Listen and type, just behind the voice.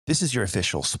This is your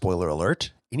official spoiler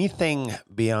alert. Anything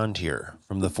beyond here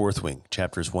from the Fourth Wing,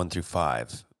 chapters 1 through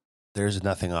 5, there's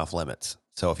nothing off limits.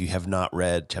 So if you have not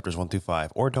read chapters 1 through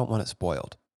 5 or don't want it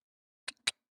spoiled,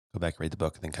 go back, read the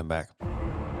book, and then come back.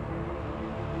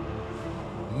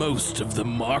 Most of the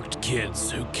marked kids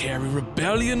who carry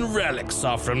rebellion relics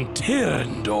are from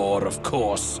Tyrrendor, of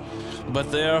course.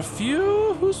 But there are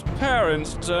few whose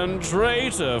parents turn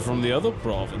traitor from the other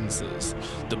provinces.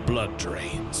 The blood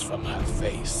drains from her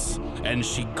face, and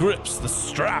she grips the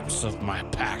straps of my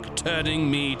pack, turning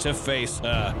me to face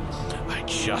her. I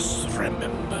just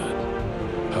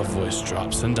remembered. Her voice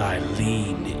drops, and I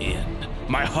lean in,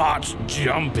 my heart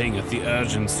jumping at the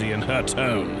urgency in her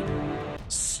tone.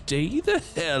 Stay the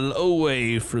hell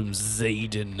away from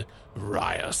Xaden,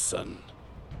 Ryerson.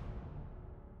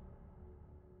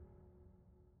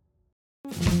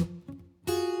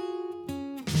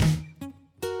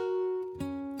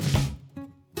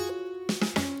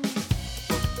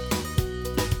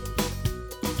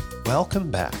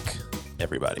 Welcome back,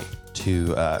 everybody,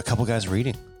 to a couple guys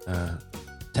reading.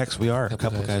 Tex, we are a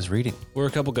couple guys reading. We're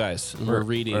a couple guys, and we're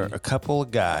reading. We're a couple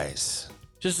of guys.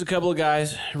 Just a couple of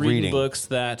guys reading books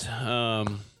that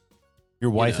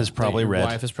your wife has probably read. Your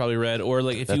wife has probably read, or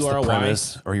like if That's you are the a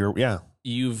premise, wife, or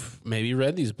you've maybe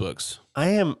read these books. I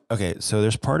am okay. So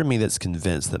there's part of me that's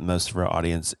convinced that most of our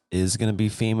audience is going to be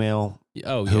female.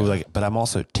 Oh, yeah. But I'm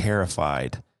also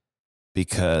terrified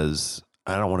because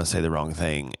I don't want to say the wrong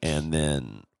thing and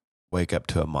then wake up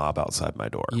to a mob outside my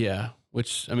door. Yeah,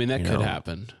 which I mean that could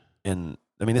happen. And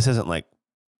I mean this isn't like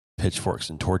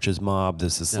pitchforks and torches mob.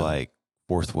 This is like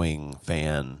Fourth Wing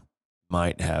fan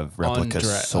might have replica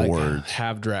swords, like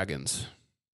have dragons.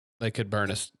 They could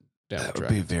burn us down. That would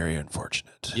be very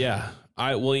unfortunate. Yeah.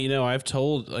 I've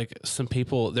told like some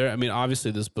people there. I mean,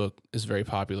 obviously this book is very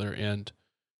popular and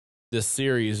this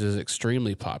series is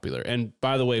extremely popular. And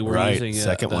by the way, we're using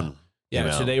second one.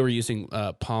 Yeah. Today we're using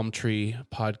Palm Tree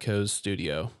Podco's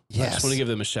studio. Yes. I just want to give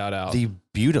them a shout out. The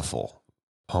beautiful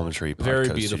Palm Tree Podco very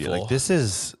beautiful. Studio. Like this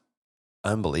is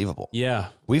unbelievable. Yeah.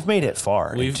 We've made it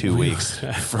far in 2 weeks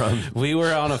from. We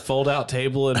were on a fold out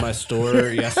table in my store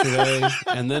yesterday.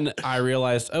 And then I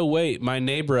realized, oh, wait, my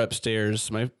neighbor upstairs,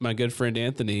 my good friend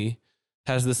Anthony,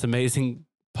 has this amazing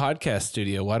podcast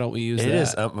studio. Why don't we use that?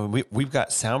 It is. We've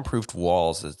got soundproofed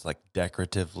walls that's like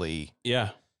decoratively.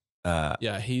 Yeah.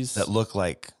 That look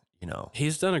like,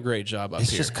 he's done a great job up here.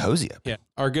 It's just cozy up here. Yeah.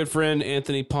 Our good friend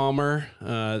Anthony Palmer,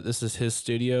 this is his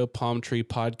studio, Palm Tree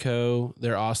Podco.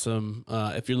 They're awesome.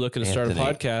 If you're looking to start a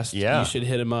podcast, you should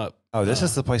hit him up. Oh, this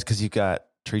is the place because you've got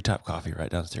Treetop Coffee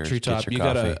right downstairs. Treetop. You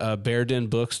got a Bear Den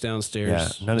Books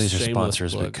downstairs. Yeah, none of these are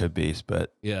sponsors, but could be.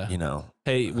 But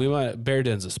hey, Bear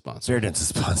Den's a sponsor. Bear Den's a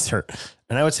sponsor,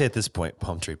 and I would say at this point,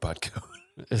 Palm Tree Podco,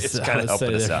 it's kind of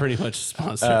helping us out. They're pretty much a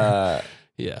sponsor.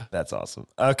 Yeah. That's awesome.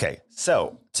 Okay.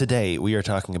 So today we are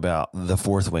talking about the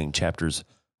Fourth Wing, chapters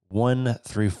 1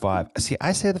 through 5. See,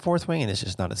 I say the Fourth Wing and it's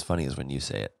just not as funny as when you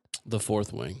say it. The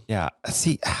Fourth Wing. Yeah.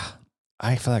 See,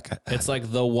 I feel like it's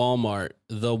like the Walmart,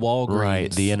 the Walgreens.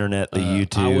 Right. The internet, the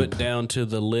YouTube. I went down to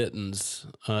the Littons.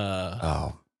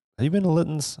 Have you been to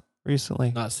Littons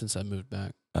recently? Not since I moved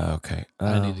back. Okay.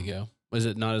 I need to go. Was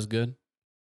it not as good?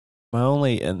 My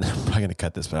only, and I'm probably going to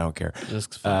cut this, but I don't care.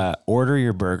 Order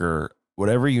your burger.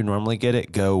 Whatever you normally get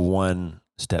it, go one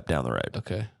step down the road.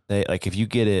 Okay. If you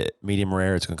get it medium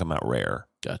rare, it's going to come out rare.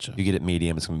 Gotcha. If you get it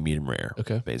medium, it's going to be medium rare.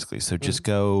 Okay. Basically. So just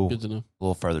go good to know. A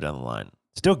little further down the line.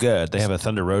 Still good. They have a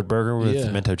Thunder Road burger with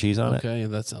Pimento cheese on it. Okay,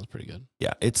 that sounds pretty good.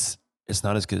 Yeah, it's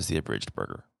not as good as the abridged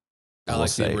burger. I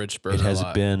like the abridged burger. It has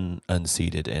been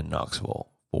unseated in Knoxville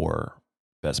for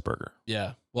best burger.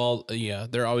 Yeah. Well,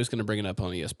 they're always going to bring it up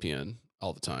on ESPN.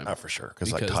 All the time. Oh, for sure.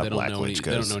 Because they don't know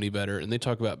any better. And they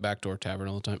talk about Backdoor Tavern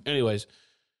all the time. Anyways.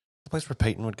 The place where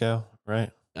Peyton would go,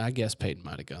 right? I guess Peyton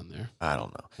might have gone there. I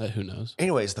don't know. Who knows?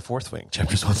 Anyways, the Fourth Wing,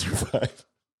 chapters 1 through 5.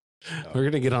 We're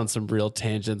going to get on some real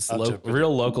tangents,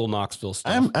 real local Knoxville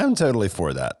stuff. I'm totally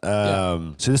for that.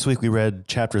 So this week we read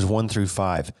chapters 1 through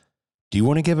 5. Do you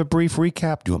want to give a brief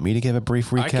recap? Do you want me to give a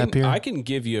brief recap here? I can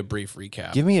give you a brief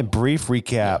recap. Give me a brief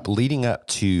recap leading up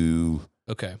to...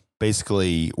 Okay.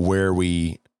 Basically, where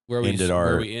we ended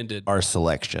our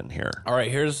selection here. All right,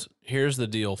 here's the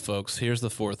deal, folks. Here's the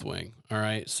Fourth Wing. All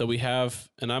right, so we have,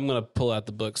 and I'm going to pull out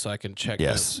the book so I can check.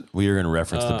 Yes, we are going to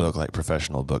reference the book like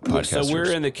professional book podcasters. So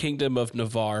we're in the Kingdom of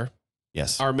Navarre.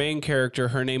 Yes. Our main character,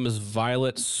 her name is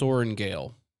Violet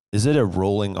Sorrengail. Is it a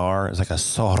rolling R? It's like a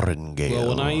Sorrengail. Well,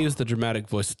 when I use the dramatic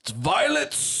voice, it's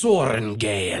Violet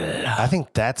Sorrengail. I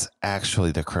think that's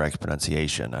actually the correct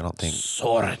pronunciation. I don't think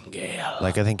Sorrengail.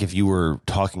 Like, I think if you were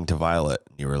talking to Violet,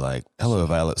 you were like, "Hello,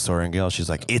 Violet Sorrengail." She's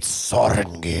like, "It's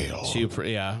Sorrengail."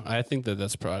 Yeah, I think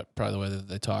that's probably the way that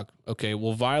they talk. Okay,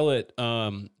 well, Violet,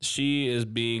 she is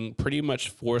being pretty much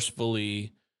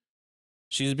forcefully.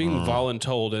 She's being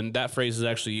voluntold, and that phrase is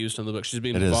actually used in the book. She's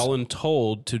being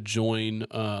voluntold to join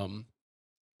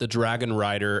the Dragon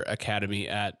Rider Academy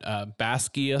at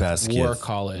Basgiath War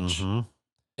College. Mm-hmm.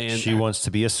 And she wants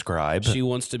to be a scribe. She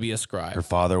wants to be a scribe. Her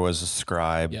father was a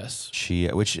scribe. Yes.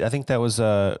 Which I think that was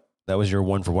your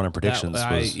 1 for 1 in predictions.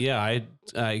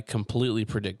 I completely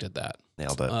predicted that.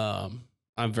 Nailed it.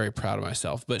 I'm very proud of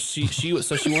myself. But she wants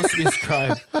to be a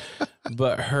scribe.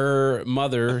 But her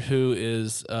mother, who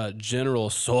is General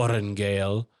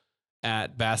Sorrengail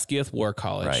at Basgiath War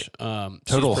College,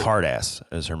 total hard ass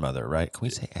is her mother, right? Can we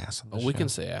say ass on this we show? can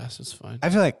say ass. It's fine. I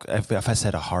feel like if I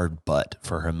said a hard butt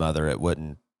for her mother, it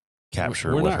wouldn't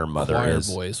capture what her mother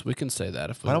is. Boys, we can say that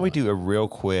if we Why don't want. we do a real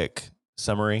quick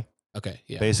summary? Okay,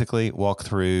 yeah. Basically, walk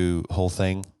through whole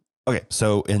thing. Okay,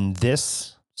 so in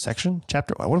this section,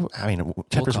 chapters 1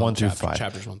 through 5,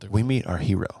 Chapters 1 through 5. we meet our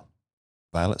hero,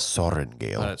 Violet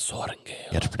Sorrengail. Violet Sorrengail.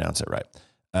 You have to pronounce it right.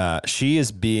 She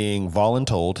is being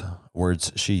voluntold,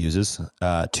 words she uses,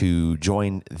 to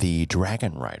join the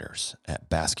Dragon Riders at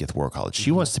Basgiath War College.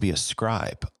 She wants to be a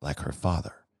scribe like her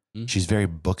father. Mm-hmm. She's very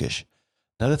bookish.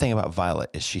 Another thing about Violet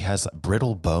is she has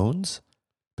brittle bones.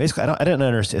 Basically, I didn't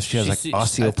understand if she has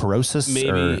osteoporosis.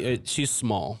 Maybe she's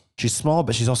small. She's small,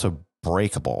 but she's also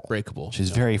breakable.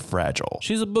 She's very fragile.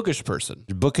 She's a bookish person.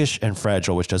 Bookish and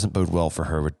fragile, which doesn't bode well for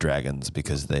her with dragons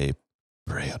because they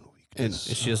prey on weakness.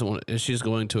 And she doesn't want. She's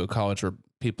going to a college where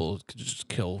people could just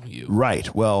kill you.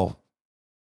 Right. Well,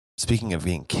 speaking of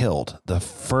being killed, the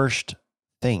first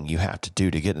thing you have to do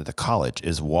to get into the college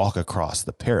is walk across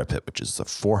the parapet, which is a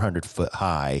 400-foot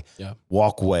high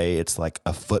walkway. It's like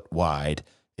a foot wide.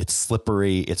 It's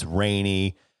slippery. It's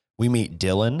rainy. We meet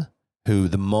Dylan, who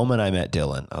the moment I met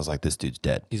Dylan, I was like, this dude's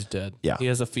dead. He's dead. Yeah. He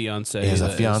has a fiance. He has a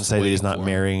fiance that he's not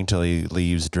marrying until he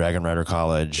leaves Dragon Rider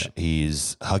College. Yeah.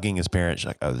 He's hugging his parents. She's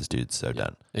like, oh, this dude's so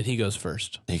done. And he goes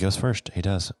first. He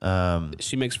does.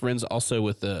 She makes friends also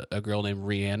with a girl named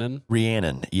Rhiannon.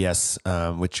 Rhiannon, yes.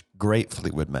 Which great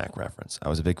Fleetwood Mac reference. I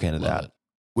was a big fan of that.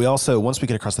 We also, once we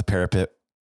get across the parapet,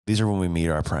 these are when we meet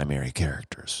our primary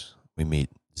characters. We meet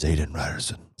Xaden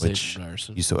Ryerson, which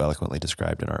you so eloquently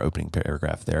described in our opening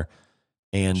paragraph there.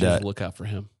 And she's a lookout for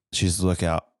him. She's a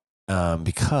lookout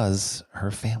because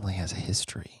her family has a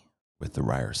history with the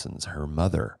Ryersons. Her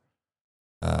mother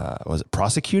was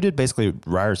prosecuted. Basically,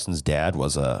 Ryerson's dad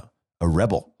was a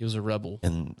rebel. He was a rebel.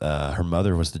 And her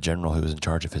mother was the general who was in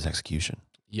charge of his execution.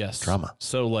 Yes. Drama.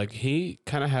 So, like, he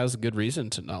kind of has a good reason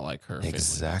to not like her.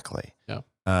 Exactly. Family.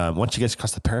 Yeah. Once she gets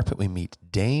across the parapet, we meet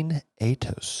Dane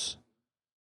Atos,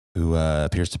 who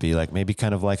appears to be like maybe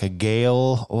kind of like a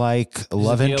Gale-like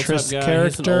love interest character.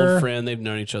 He's an old friend. They've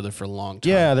known each other for a long time.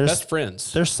 Yeah, best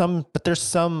friends. There's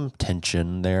some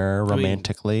tension there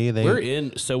romantically.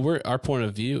 Our point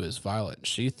of view is Violet.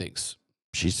 She thinks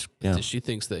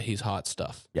that he's hot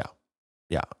stuff.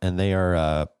 Yeah, and they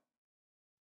are.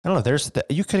 I don't know.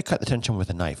 You could have cut the tension with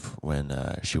a knife when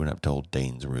she went up to old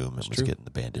Dane's room and was getting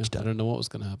the bandage done. I don't know what was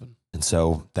going to happen, and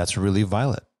so that's really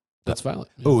Violet. That's Violet.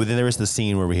 Yeah. Oh, then there was the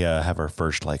scene where we have our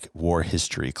first like war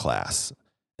history class,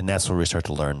 and that's where we start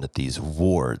to learn that these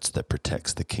wards that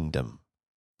protects the kingdom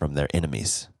from their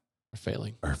enemies are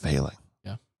failing.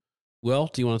 Yeah. Well,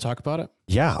 do you want to talk about it?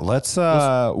 Yeah. Let's.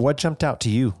 What jumped out to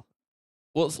you?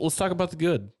 Well, let's talk about the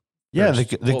good. Yeah, the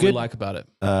good. We like about it.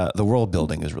 The world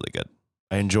building is really good.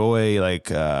 I enjoy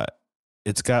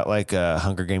it's got like a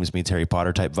Hunger Games meets Harry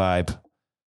Potter type vibe.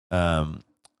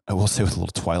 I will say with a little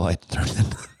Twilight thrown in.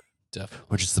 Definitely.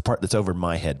 Which is the part that's over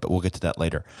my head, but we'll get to that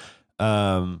later.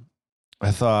 I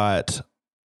thought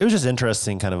it was just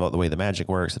interesting kind of the way the magic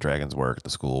works, the dragons work, the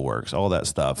school works, all that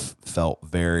stuff felt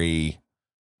very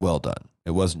well done.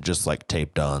 It wasn't just like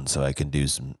taped on so I can do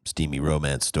some steamy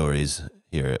romance stories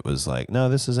here. It was like, no,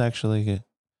 this is actually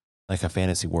like a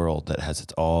fantasy world that has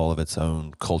all of its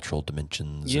own cultural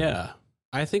dimensions. Yeah.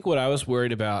 I think what I was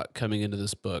worried about coming into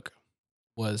this book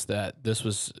was that this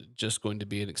was just going to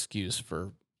be an excuse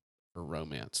for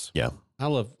romance. Yeah. I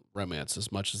love romance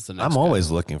as much as the next I'm guy. always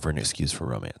looking for an excuse for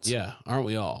romance. Yeah, aren't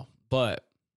we all? But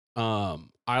I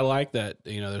like that,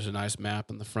 there's a nice map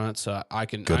in the front, so I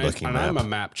can I'm a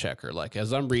map checker. Like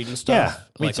as I'm reading stuff,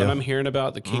 like when I'm hearing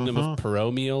about the kingdom of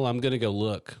Peromiel, I'm gonna go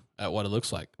look at what it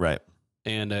looks like. Right.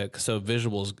 And, so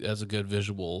as a good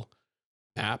visual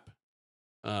map.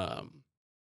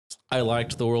 I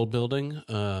liked the world building.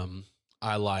 I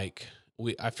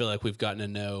feel like we've gotten to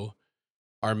know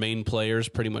our main players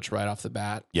pretty much right off the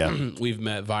bat. Yeah. We've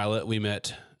met Violet. We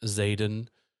met Xaden.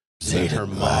 Her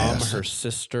mom, Myers. her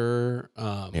sister.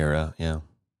 Mira, yeah.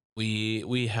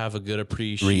 We have a good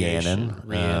appreciation.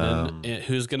 Rhiannon.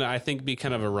 Who's gonna, I think, be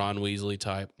kind of a Ron Weasley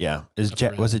type. Yeah.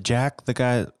 Was it Jack the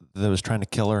guy that was trying to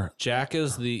kill her? Jack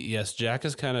is Jack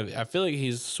is kind of, I feel like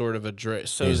he's sort of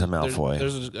so he's a Malfoy.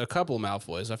 There's a couple of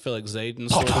Malfoys. I feel like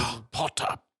Xaden's sort of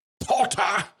Potter.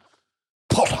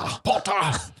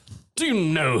 Do you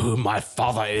know who my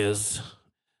father is?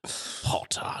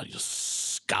 Potter, you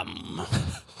scum.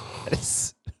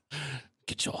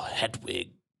 Get your Hedwig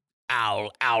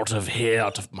owl out of here,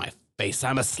 out of my face.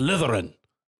 I'm a Slytherin.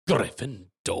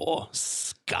 Gryffindor,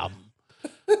 scum.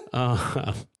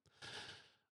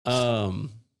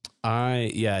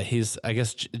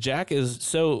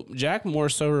 Jack more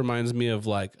so reminds me of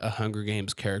like a Hunger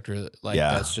Games character,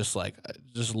 that's just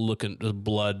looking, just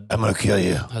blood. I'm gonna kill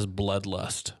you. Has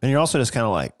bloodlust, and you're also just kind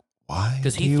of like, why?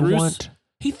 Because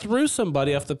he threw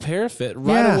somebody off the parapet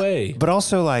right away. But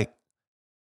also like,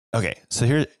 okay, so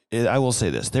here I will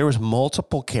say this: there was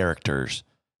multiple characters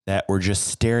that were just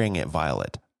staring at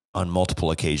Violet on multiple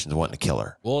occasions, wanting to kill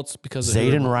her. Well, it's because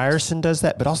Xaden Ryerson does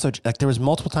that, but also like there was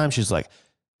multiple times she's like,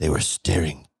 they were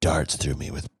staring darts through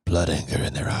me with blood anger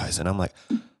in their eyes, and I'm like,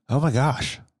 oh my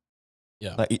gosh,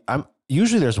 yeah. Like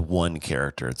usually there's one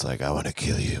character, it's like I want to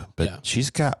kill you, but she's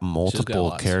got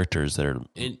multiple characters that are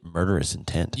murderous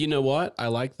intent. You know what? I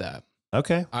like that.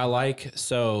 Okay, I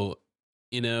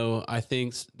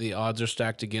think the odds are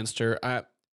stacked against her.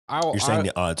 You're saying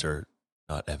the odds are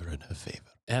not ever in her favor.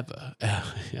 Ever.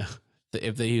 Yeah.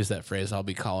 If they use that phrase, I'll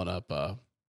be calling up, I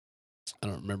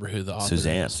don't remember who the author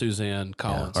is. Suzanne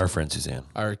Collins. Yeah, our friend Suzanne.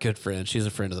 Our good friend. She's a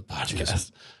friend of the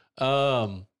podcast.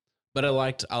 But I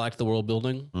liked the world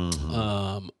building.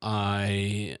 Mm-hmm.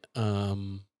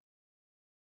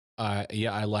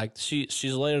 I liked,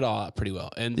 she's laid it all out pretty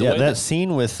well. And that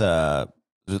scene with the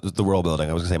world building,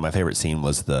 I was gonna say my favorite scene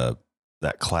was that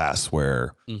class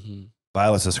where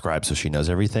Violet's a scribe, so she knows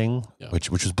everything, which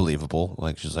was believable.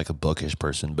 Like she's like a bookish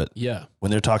person, but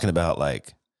when they're talking about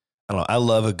like, I don't know, I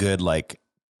love a good like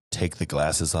take the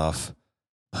glasses off,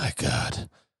 my God,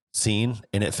 scene,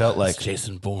 and it felt like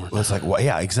Jason Bourne. Well, it's like, well,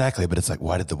 yeah, exactly, but it's like,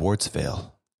 why did the wards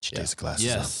fail? She takes the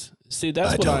glasses off. See,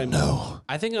 that's what I know.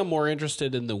 I think I'm more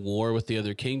interested in the war with the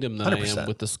other kingdom than 100%. I am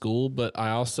with the school, but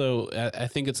I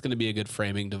think it's going to be a good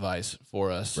framing device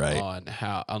for us on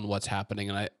what's happening,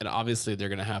 and obviously they're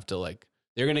going to have to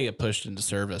they're going to get pushed into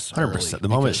service. 100%. The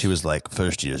moment she was like,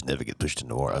 first years never get pushed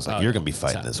into war, I was like, you're going to be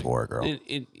fighting this war, girl.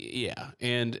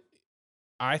 And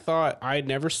I thought I'd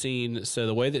never seen, so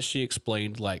the way that she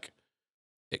explained,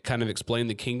 it kind of explained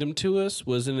the kingdom to us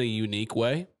was in a unique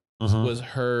way. Mm-hmm. Was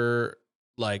her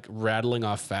rattling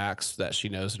off facts that she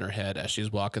knows in her head as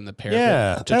she's walking the parapet.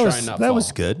 Yeah, that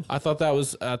was good. I thought that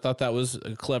was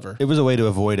clever. It was a way to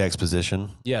avoid exposition.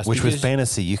 Yes, which with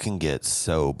fantasy you can get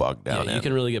so bogged down. You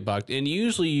can really get bogged, and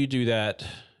usually you do that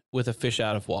with a fish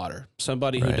out of water.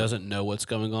 Somebody who doesn't know what's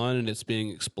going on and it's being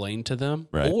explained to them,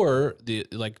 or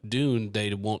Dune,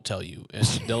 they won't tell you, and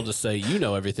they'll just say, you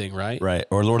know everything, right? Right.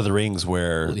 Or Lord of the Rings,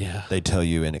 where they tell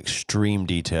you in extreme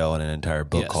detail in an entire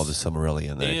book called the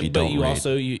Silmarillion. That if you don't read,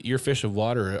 your fish of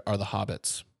water are the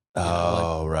hobbits.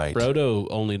 Right. Frodo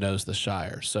only knows the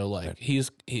Shire, so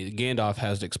Gandalf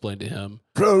has to explain to him.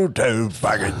 Frodo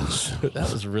Baggins.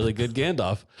 That was really good,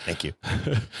 Gandalf. Thank you.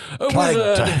 Trying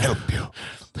to help you.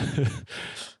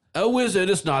 A wizard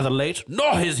is neither late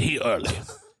nor is he early.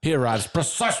 He arrives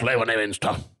precisely when he means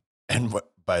to. And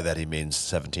by that he means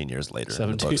 17 years later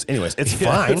in the books. Anyways, it's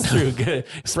fine. That's true. Good.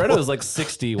 Frodo is like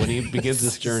 60 when he begins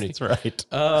this journey. That's right.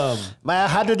 My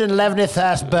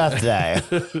 111th birthday.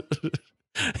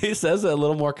 He says it a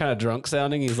little more kind of drunk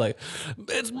sounding. He's like,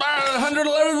 it's my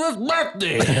 111th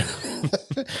birthday.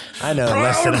 I know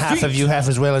less than half of you have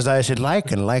as well as I should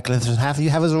like, and like less than half of you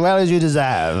have as well as you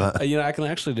deserve. I can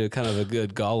actually do kind of a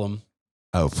good Gollum.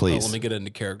 Oh, please. Let me get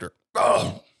into character.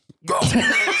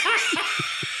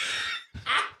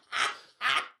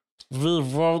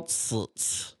 Revolts.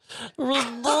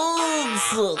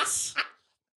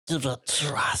 Do not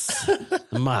trust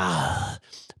my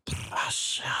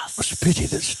precious. It's a pity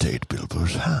that stayed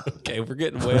Bilbo's hand. Okay, we're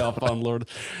getting way off on Lord.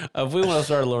 If we want to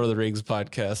start a Lord of the Rings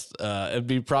podcast, it'd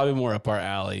be probably more up our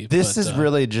alley. This is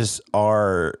really just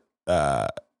our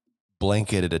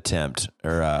blanketed attempt,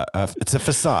 or it's a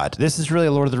facade. This is really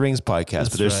a Lord of the Rings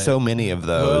podcast, but there's so many of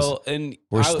those. Well, and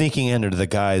we're sneaking under the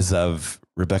guise of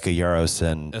Rebecca Yarros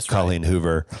and Colleen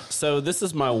Hoover. So this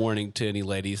is my warning to any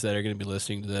ladies that are going to be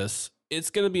listening to this. it's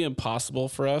going to be impossible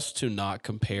for us to not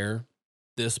compare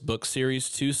this book series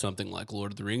to something like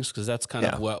Lord of the Rings, because that's kind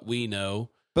of what we know.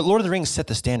 But Lord of the Rings set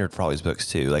the standard for all these books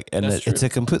too. It's a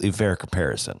completely fair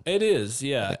comparison. It is,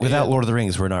 yeah. Like, without Lord of the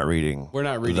Rings, we're not reading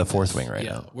the Fourth Wing right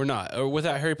now. We're not. Or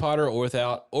without Harry Potter, or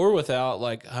without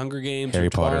like Hunger Games, Harry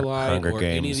or Potter, Twilight, Hunger or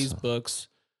Games. any of these books.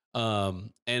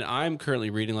 And I'm currently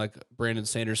reading like Brandon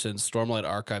Sanderson's Stormlight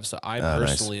Archive, so I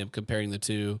personally am comparing the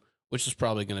two, which is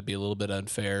probably going to be a little bit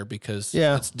unfair because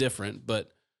it's different.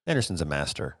 But Sanderson's a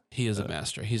master. He is a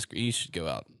master. He should go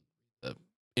out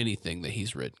anything that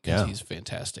he's written because he's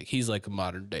fantastic. He's like a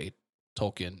modern day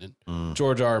Tolkien and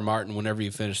George R.R. Martin. Whenever you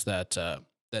finish that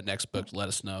next book, let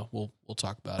us know. We'll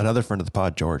talk about it. Another friend of the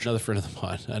pod, George. Another friend of the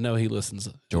pod. I know he listens.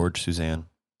 George, Suzanne.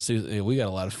 We got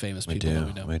a lot of famous people that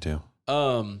we know. We do.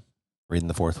 Reading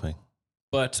the Fourth Wing.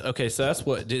 But okay, so that's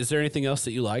what. Is there anything else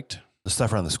that you liked? The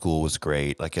stuff around the school was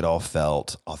great. Like, it all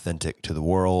felt authentic to the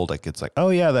world. Like, it's like, oh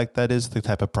yeah, like that is the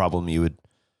type of problem you would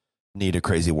need a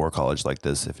crazy war college like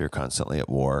this if you're constantly at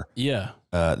war. Yeah.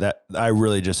 That I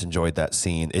really just enjoyed that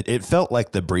scene. It felt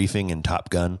like the briefing in Top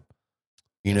Gun,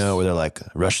 where they're like,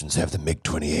 Russians have the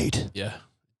MiG-28. Yeah.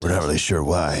 We're not really sure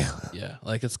why. Yeah.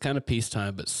 Like, it's kind of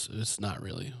peacetime, but it's not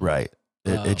really. Right.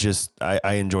 It just,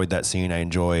 I enjoyed that scene.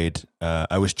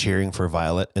 I was cheering for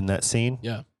Violet in that scene.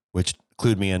 Yeah. Which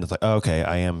clued me in. It's like, oh, okay,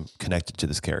 I am connected to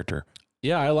this character.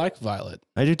 Yeah, I like Violet.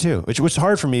 I do too. Which was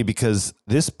hard for me because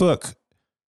this book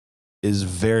is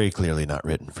very clearly not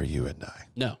written for you and I.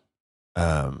 No.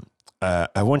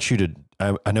 I want you to,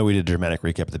 I know we did a dramatic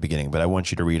recap at the beginning, but I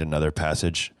want you to read another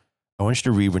passage. I want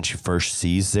you to read when she first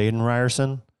sees Xaden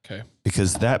Ryerson. Okay.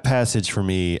 Because that passage for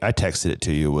me, I texted it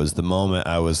to you, was the moment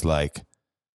I was like,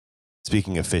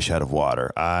 speaking of fish out of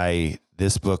water, I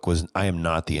am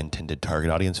not the intended target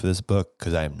audience for this book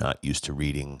because I am not used to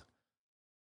reading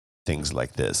things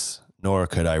like this, nor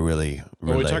could I really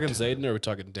relate. Are we talking Xaden or are we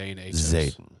talking Dane?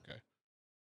 Xaden. Okay.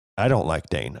 I don't like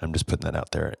Dane. I'm just putting that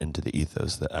out there into the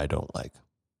ethos that I don't like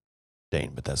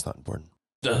Dane, but that's not important.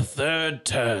 The third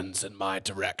turns in my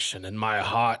direction and my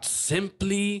heart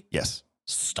simply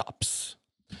stops.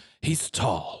 He's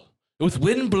tall, with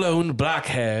wind-blown black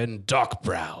hair and dark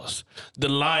brows. The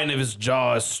line of his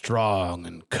jaw is strong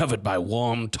and covered by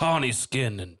warm, tawny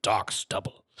skin and dark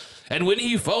stubble. And when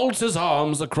he folds his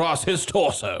arms across his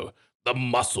torso, the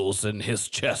muscles in his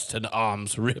chest and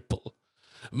arms ripple,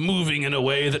 moving in a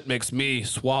way that makes me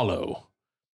swallow.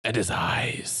 And his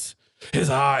eyes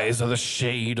are the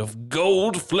shade of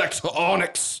gold-flecked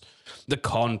onyx. The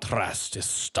contrast is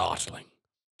startling,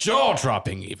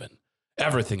 jaw-dropping even.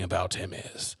 Everything about him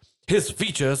is. His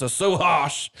features are so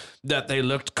harsh that they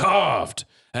looked carved,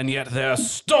 and yet they're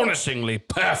astonishingly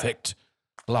perfect.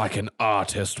 Like an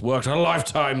artist worked a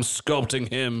lifetime sculpting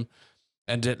him,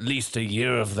 and at least a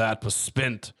year of that was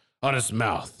spent on his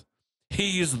mouth.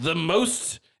 He's the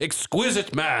most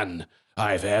exquisite man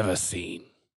I've ever seen.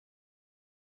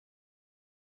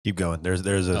 Keep going.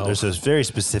 There's a very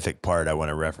specific part I want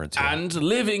to reference here. And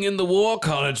living in the War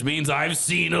College means I've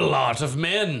seen a lot of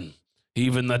men.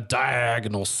 Even the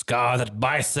diagonal scar that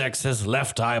bisects his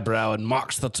left eyebrow and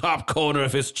marks the top corner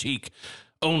of his cheek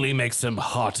only makes him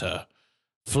hotter.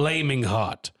 Flaming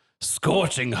hot.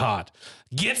 Scorching hot.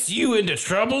 Gets you into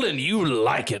trouble and you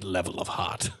like it level of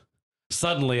hot.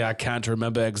 Suddenly I can't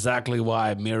remember exactly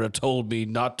why Mira told me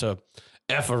not to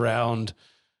F around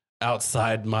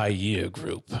outside my year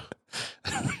group.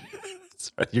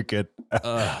 You're good.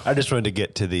 I just wanted to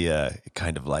get to the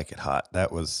kind of like it hot.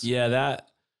 That was... Yeah,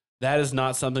 that is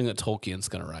not something that Tolkien's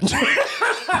going to write.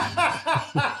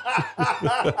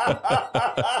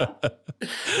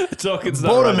 Tolkien's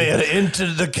not Boromir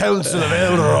entered the Council of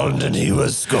Elrond and he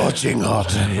was scorching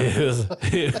hot.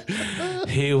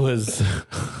 He was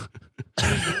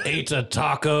ate a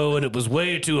taco and it was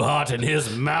way too hot and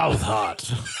his mouth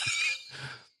hot.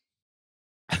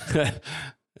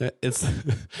 It's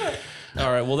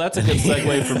all right. Well, that's a good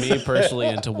segue for me personally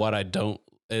into what I don't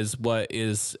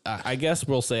I guess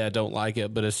we'll say I don't like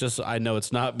it, but it's just, I know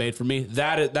it's not made for me.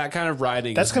 That kind of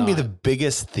writing. That's going to be the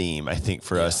biggest theme, I think,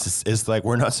 for us is like,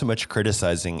 we're not so much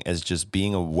criticizing as just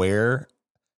being aware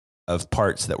of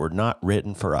parts that were not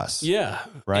written for us. Yeah.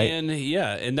 Right.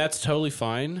 And that's totally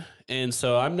fine. And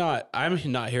so I'm not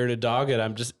here to dog it.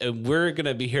 We're going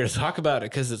to be here to talk about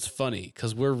it because it's funny,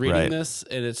 because we're reading this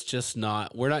and it's just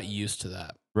we're not used to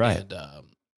that. Right. And,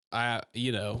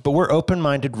 but we're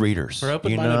open-minded readers. We're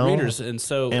open-minded readers.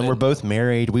 And we're both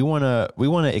married. We want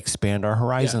to expand our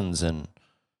horizons. And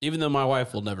even though my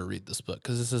wife will never read this book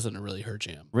because this isn't really her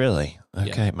jam. Really?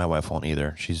 Okay. Yeah. My wife won't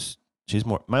either. She's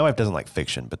more, my wife doesn't like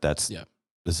fiction, but this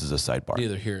is a sidebar.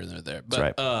 Neither here nor there.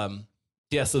 But, that's right.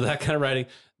 Yeah, so that kind of writing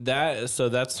that's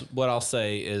what I'll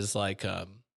say is like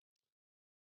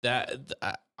that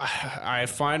I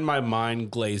find my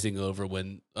mind glazing over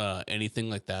when anything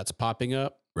like that's popping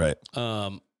up. Right.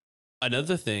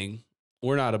 Another thing,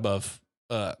 we're not above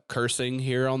cursing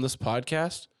here on this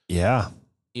podcast. Yeah.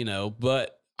 You know,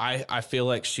 but I feel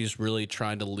like she's really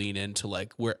trying to lean into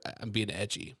like I'm being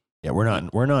edgy. Yeah, we're not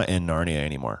in Narnia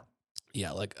anymore.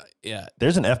 Yeah, like yeah.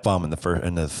 There's an F-bomb in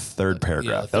the third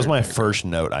paragraph. That was my first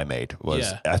note I made.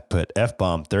 I put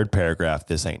F-bomb, third paragraph.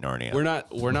 This ain't Narnia.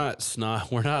 We're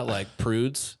not like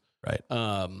prudes. Right.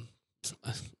 I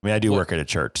mean, I do work at a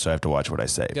church, so I have to watch what I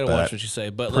say. You gotta watch what you say.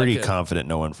 But pretty confident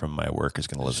no one from my work is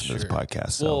going to listen to this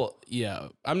podcast. So. Well, yeah,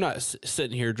 I'm not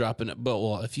sitting here dropping it.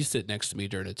 But if you sit next to me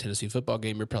during a Tennessee football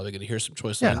game, you're probably going to hear some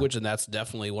choice language, and that's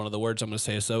definitely one of the words I'm going to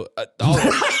say. So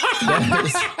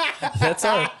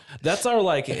that's our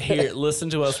like here. Listen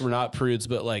to us. We're not prudes,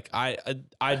 but like I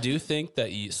do think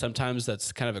that sometimes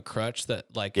that's kind of a crutch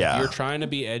that like if you're trying to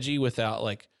be edgy without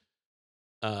like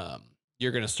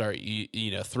you're going to start,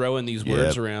 you know, throwing these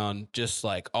words around just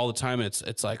like all the time.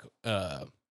 It's like, I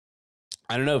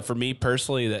don't know, for me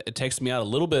personally, that it takes me out a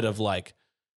little bit of like,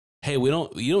 hey, you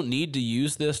don't need to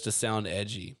use this to sound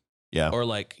edgy. Yeah. Or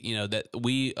like, you know, that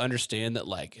we understand that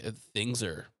like things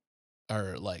are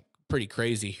like pretty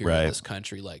crazy here in this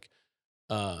country. Like,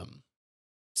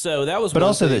 so that was, but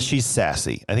also that she's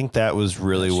sassy. I think that was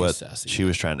really what sassy, she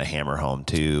was trying to hammer home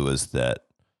too, was that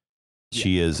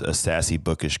she is a sassy,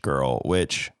 bookish girl,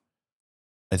 which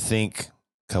I think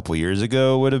a couple years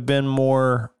ago would have been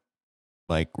more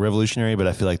like revolutionary, but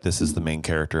I feel like this is the main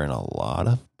character in a lot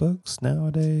of books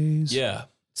nowadays. Yeah.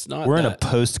 It's not. We're in a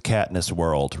post-Katniss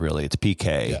world, really. It's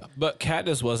PK. Yeah, but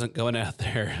Katniss wasn't going out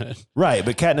there. Right,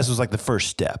 but Katniss was like the first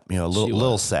step, you know,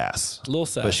 little sass. Little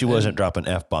sass. But she wasn't dropping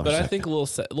F-bombs. But I think little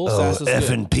sass is F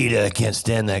good. and Peter, I can't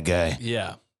stand that guy.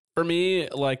 Yeah. For me,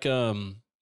 like, and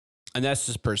that's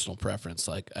just personal preference.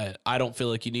 Like, I don't feel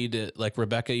like you need to, like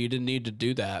Rebecca, you didn't need to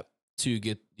do that to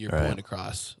get your point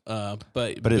across. But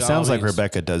it sounds like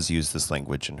Rebecca does use this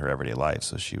language in her everyday life,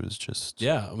 so she was just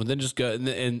well, then just go,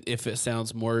 and if it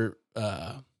sounds more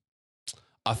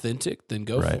authentic, then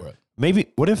go for it.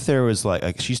 Maybe what if there was like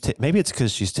maybe it's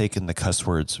because she's taken the cuss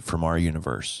words from our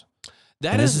universe.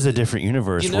 This is a different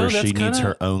universe where she needs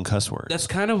her own cuss words. That's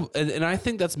kind of, and I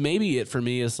think that's maybe it for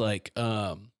me is like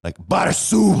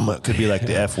Barsum could be like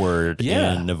the F word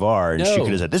in Navarre, and she could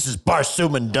have said, "This is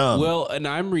Barsum and dumb." Well, and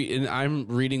I'm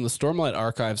reading the Stormlight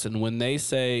archives, and when they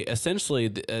say essentially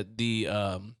the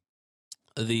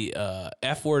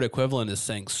F word equivalent is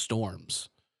saying storms.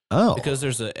 Oh, because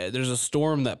there's a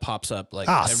storm that pops up like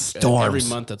every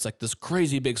month. That's like this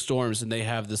crazy big storms, and they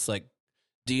have this like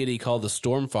deity called the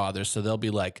Storm Father. So they'll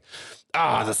be like,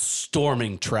 the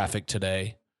storming traffic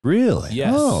today. Really?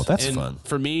 Yes. Oh, that's fun.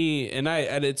 For me, and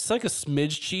it's like a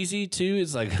smidge cheesy too.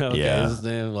 It's like,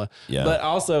 okay, but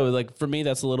also like for me,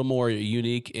 that's a little more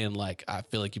unique. And like, I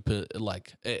feel like you put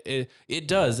like, it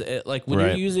does like when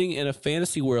you're using in a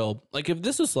fantasy world, like if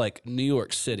this is like New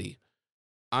York City,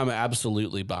 I'm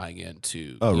absolutely buying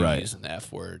into using the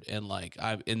F word. And like,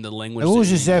 I'm in the language. Who's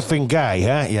this effing guy?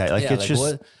 Huh? Yeah. Like it's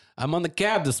just, I'm on the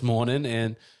cab this morning,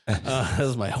 and this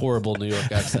is my horrible New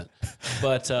York accent.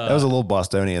 But that was a little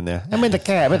Bostonian there. I'm in the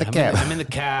cab. I'm in the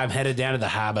cab, headed down to the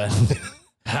harbor.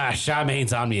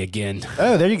 Charmaine's on me again.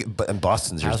 Oh, there you go. And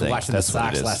Boston's your thing. I was watching the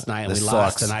Sox last night, and we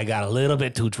lost, and I got a little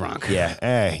bit too drunk. Yeah.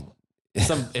 Hey.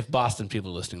 If Boston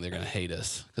people are listening, they're going to hate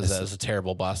us because that was a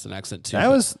terrible Boston accent too. That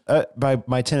was by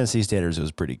my Tennessee standards, it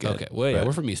was pretty good. Okay, well, yeah,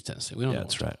 we're from East Tennessee. We don't. Yeah,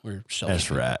 that's right. We're That's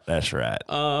right. That's right.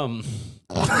 All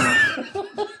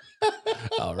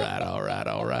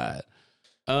right.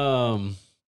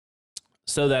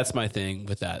 So that's my thing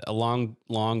with that. A long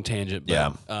tangent,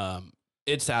 but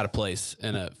it's out of place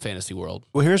in a fantasy world.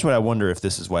 Well, here's what I wonder if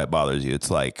this is why it bothers you.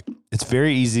 It's like, it's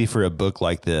very easy for a book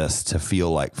like this to feel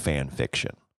like fan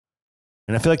fiction.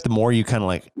 And I feel like the more you kind of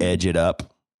like edge it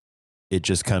up, it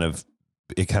kind of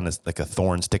like a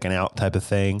thorn sticking out type of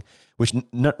thing, which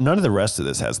none of the rest of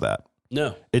this has that.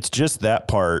 No, it's just that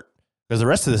part, because the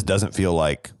rest of this doesn't feel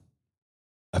like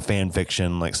a fan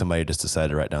fiction, like somebody just decided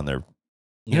to write down their,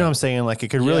 you know what I'm saying? Like it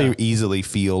could really easily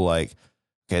feel like,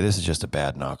 okay, this is just a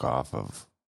bad knockoff of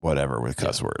whatever with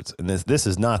cuss words. And this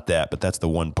is not that, but that's the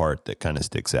one part that kind of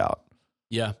sticks out.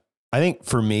 Yeah. I think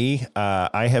for me,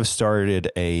 I have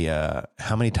started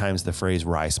how many times the phrase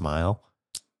 "wry smile"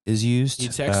 is used. You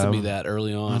texted me that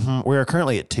early on. Mm-hmm. We're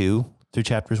currently at 2 through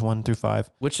chapters 1 through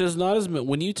 5, which is not as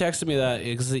when you texted me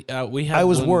that we had. I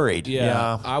was worried.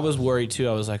 Yeah, I was worried too.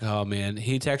 I was like, oh man,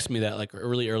 he texted me that like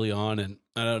really early on, and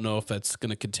I don't know if that's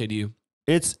going to continue.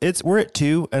 We're at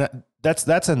 2, and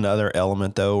That's another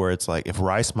element though, where it's like if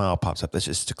Rye Smile pops up, that's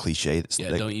just a cliche. That's Yeah,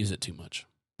 like, don't use it too much.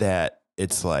 that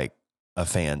it's like a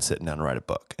fan sitting down to write a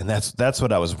book, and that's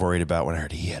what I was worried about when I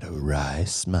heard he had a Rye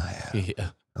Smile.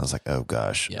 Yeah. I was like, oh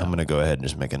gosh, Yeah. I'm gonna go ahead and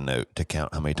just make a note to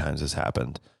count how many times this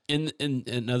happened. And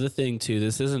another thing too,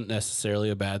 this isn't necessarily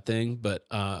a bad thing, but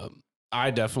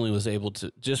I definitely was able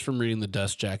to, just from reading the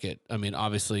Dust Jacket. I mean,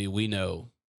 obviously we know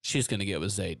she's going to get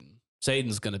with Xaden.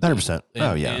 Xaden's going to be 100%.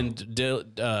 Oh yeah.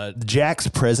 And Jack's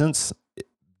presence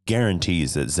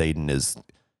guarantees that Xaden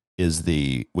is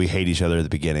the we hate each other at the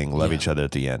beginning, love each other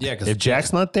at the end. Yeah, because if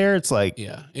Jack's not there, it's like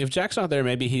if Jack's not there,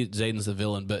 maybe Xaden's the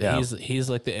villain, but he's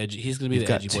like the edgy. He's going to be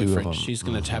the edgy boyfriend. She's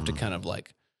going to have to kind of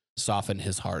like soften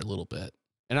his heart a little bit,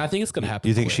 and I think it's going to happen. Do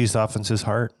you think she softens his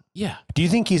heart? Yeah. Do you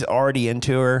think he's already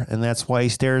into her, and that's why he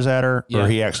stares at her, or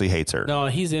he actually hates her? No,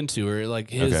 he's into her. Like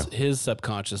his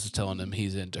subconscious is telling him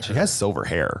he's into her. She has silver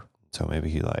hair, so maybe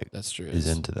he that's true. is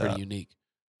into that. Pretty unique.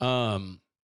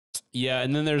 Yeah,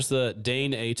 and then there's the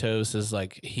Dane Atos is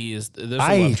like there's a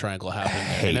love triangle happening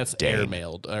there, and that's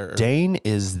airmailed. Dane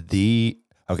is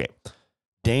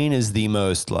the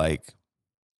most like,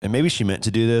 and maybe she meant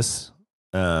to do this,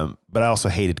 but I also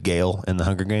hated Gale in the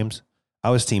Hunger Games. I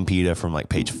was Team PETA from like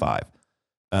page 5.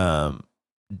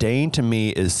 Dane to me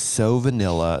is so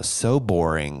vanilla, so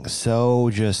boring, so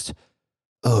just,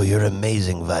 oh, you're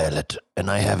amazing, Violet,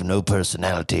 and I have no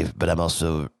personality, but I'm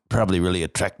also probably really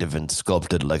attractive and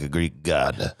sculpted like a Greek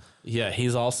god. Yeah,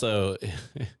 he's also,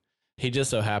 he just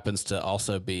so happens to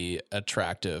also be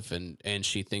attractive, and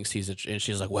she thinks and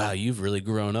she's like, wow, you've really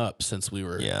grown up since we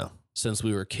were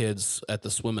kids at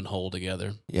the swimming hole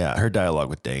together. Yeah, her dialogue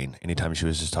with Dane, anytime she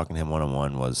was just talking to him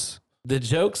one-on-one, was the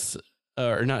jokes,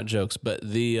 or not jokes, but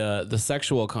the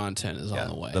sexual content is on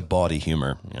the way. The bawdy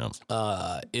humor.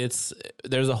 Yeah.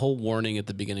 There's a whole warning at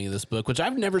the beginning of this book, which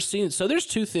I've never seen. So there's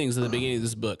two things at the beginning of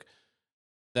this book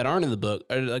that aren't in the book,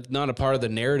 or like not a part of the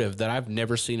narrative that I've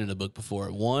never seen in a book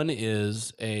before. One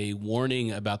is a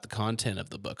warning about the content of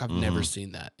the book. I've never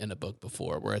seen that in a book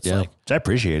before, where it's like, which I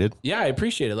appreciated. Yeah, I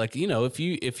appreciate it. Like,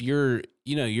 if you're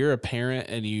you're a parent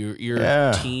and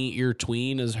your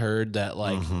tween has heard that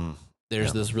like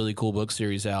there's this really cool book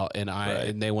series out,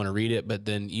 and they want to read it, but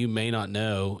then you may not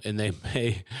know, and they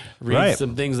may read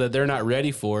some things that they're not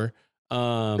ready for.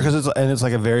 Because it's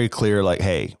like a very clear, like,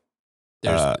 hey,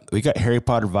 we got Harry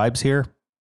Potter vibes here.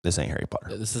 This ain't Harry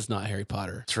Potter. This is not Harry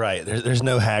Potter. That's right. There's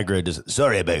no Hagrid.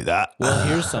 Sorry about that. Well,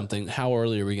 here's something. How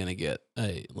early are we going to get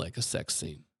a sex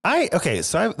scene?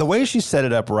 So the way she set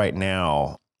it up right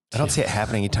now, I don't see it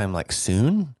happening anytime like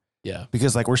soon. Yeah.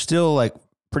 Because like we're still like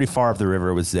pretty far up the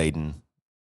river with Xaden,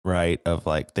 right? Of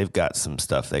like they've got some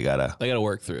stuff they gotta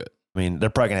work through it. I mean, they're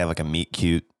probably gonna have like a meet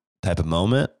cute type of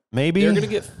moment. Maybe they're gonna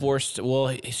get forced.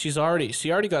 Well, she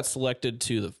already got selected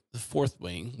to the Fourth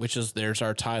Wing, which is there's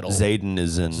our title. Xaden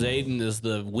is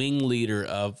the wing leader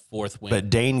of Fourth Wing. But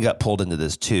Dane got pulled into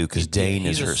this too because Dane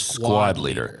is her squad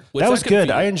leader. That was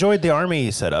good. I enjoyed the army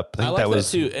setup. I think that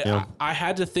was too. You know, I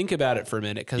had to think about it for a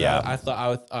minute because I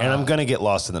thought and I'm gonna get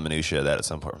lost in the minutia of that at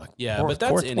some point. I'm like, but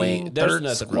that's wing, there's third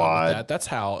nothing squad. wrong with that. That's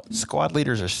how squad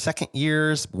leaders are second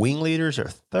years, wing leaders are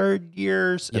third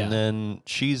years, and then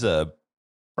she's a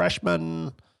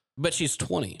freshman. But she's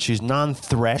 20. She's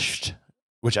non-threshed.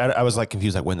 Which I was like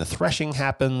confused, like when the threshing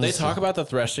happens. They talk about the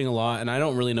threshing a lot, and I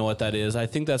don't really know what that is. I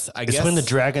think it's when the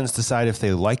dragons decide if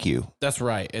they like you. That's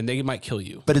right, and they might kill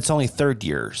you. But it's only third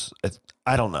years.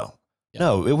 I don't know. Yeah.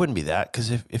 No, it wouldn't be that because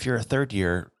if you're a third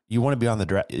year, you want to be on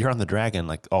you're on the dragon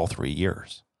like all 3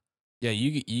 years. Yeah,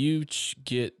 you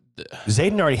get.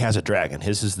 Xaden already has a dragon.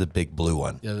 His is the big blue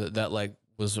one. Yeah, that like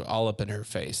was all up in her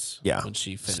face. Yeah, when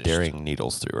she finished staring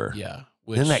needles through her. Yeah.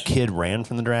 Then that kid ran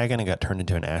from the dragon and got turned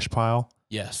into an ash pile.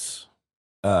 Yes.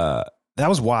 That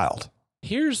was wild.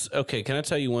 Can I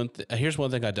tell you one thing? Here's one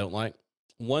thing I don't like.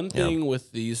 One thing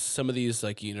with some of these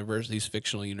like these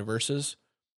fictional universes,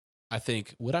 I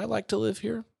think, would I like to live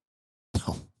here?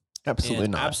 No, absolutely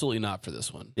not. Absolutely not for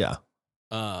this one. Yeah.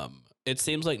 It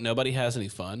seems like nobody has any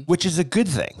fun. Which is a good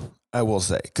thing, I will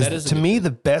say. Because to me,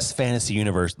 the best fantasy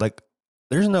universe, like,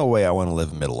 there's no way I want to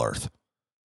live in Middle Earth.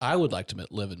 I would like to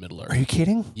live in Middle Earth. Are you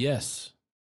kidding? Yes.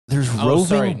 There's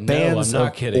roving bands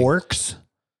of orcs.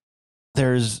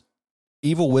 There's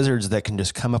evil wizards that can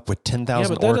just come up with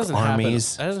 10,000 orc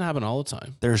armies. That doesn't happen all the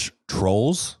time. There's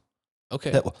trolls.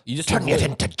 Okay. You just turn it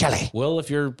into jelly. Well, if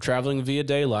you're traveling via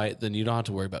daylight, then you don't have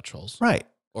to worry about trolls. Right.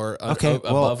 Or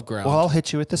above ground. Well, I'll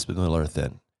hit you with this Middle Earth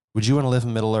then. Would you want to live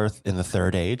in Middle Earth in the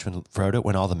Third Age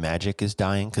when all the magic is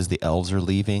dying because the elves are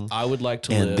leaving? I would like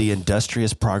to live. And the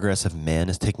industrious progress of men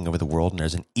is taking over the world, and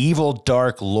there's an evil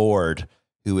dark lord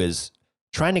who is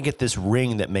trying to get this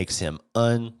ring that makes him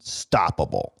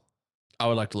unstoppable. I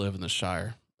would like to live in the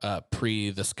Shire,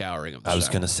 pre the scouring of the Shire. I was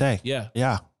going to say. Yeah.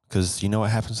 Yeah, because you know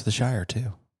what happens to the Shire,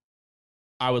 too.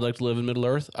 I would like to live in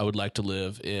Middle-earth. I would like to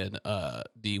live in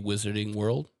the Wizarding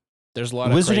World. There's a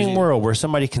lot of Wizarding world where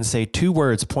somebody can say 2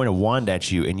 words, point a wand at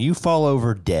you, and you fall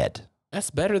over dead. That's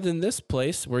better than this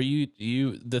place where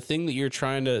the thing that you're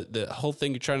trying to, the whole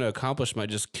thing you're trying to accomplish might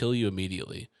just kill you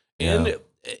immediately. Yeah. And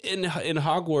in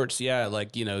Hogwarts, yeah,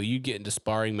 like, you know, you get into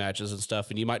sparring matches and stuff,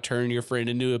 and you might turn your friend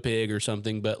into a pig or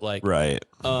something, but like, right.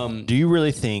 Do you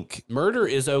really think murder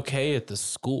is okay at the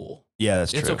school? Yeah,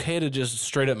 that's true. It's okay to just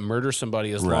straight up murder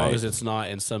somebody as long as it's not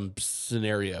in some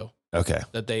scenario. Okay.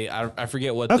 That I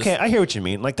forget what. Okay, I hear what you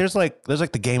mean. Like there's like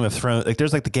the Game of Thrones,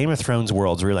 there's like the Game of Thrones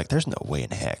worlds where you're like, there's no way in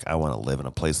heck I want to live in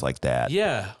a place like that.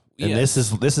 Yeah. And this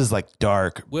is like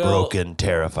dark, broken,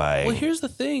 terrifying. Well, here's the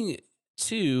thing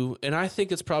too, and I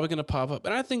think it's probably going to pop up.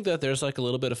 And I think that there's like a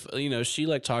little bit of, you know, she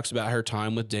like talks about her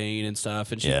time with Dane and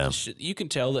stuff, and she you can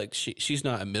tell that she's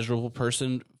not a miserable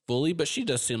person fully, but she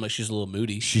does seem like she's a little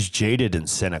moody. She's jaded and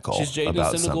cynical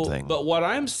about something. But what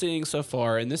I'm seeing so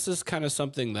far, and this is kind of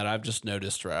something that I've just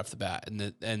noticed right off the bat,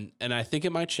 and I think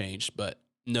it might change, but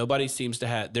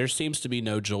there seems to be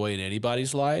no joy in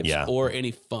anybody's lives or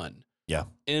any fun. Yeah.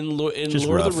 In Lord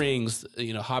of the Rings,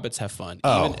 you know, hobbits have fun.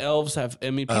 Oh. Even elves have. I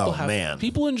mean,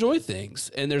 people enjoy things,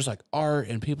 and there's like art,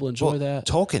 and people enjoy that.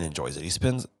 Tolkien enjoys it. He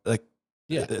spends like.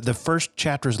 Yeah, the first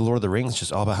chapters of Lord of the Rings is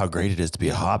just all about how great it is to be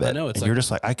a hobbit. I know, and you're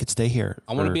just like, I could stay here.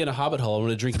 I want to be in a hobbit hole. I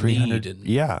want to drink mead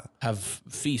and have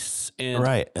feasts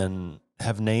and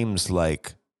have names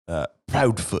like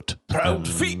Proudfoot,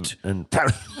 and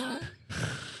Proud.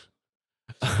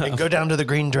 And go down to the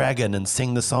Green Dragon and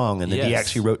sing the song, and then he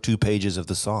actually wrote 2 pages of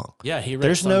the song. Yeah, he wrote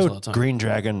There's songs no all the time. Green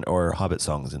Dragon or Hobbit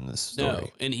songs in this story. No,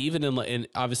 and even in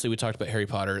obviously we talked about Harry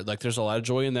Potter. Like, there's a lot of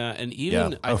joy in that, and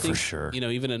even I think, for sure. You know,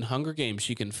 even in Hunger Games,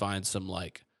 you can find some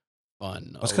like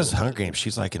fun. That's because Hunger Games,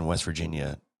 she's like in West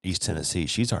Virginia, East Tennessee.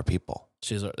 She's our people.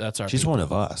 She's one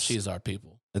of us. She's our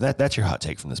people. That's your hot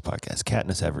take from this podcast.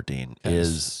 Katniss Everdeen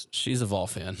she's a Vol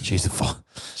fan. She's a Vol.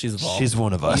 She's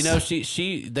one of us. You know,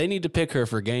 they need to pick her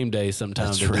for game day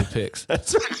sometime to do picks.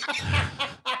 That's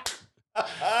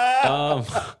right.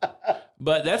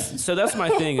 But that's my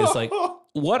thing is like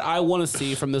what I want to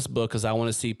see from this book is I want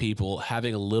to see people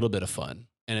having a little bit of fun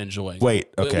and enjoying. Wait,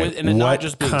 okay. And what not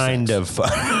just kind of fun?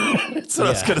 That's what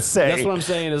I was going to say. That's what I'm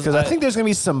saying is because I think there's going to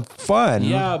be some fun.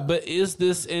 Yeah, but is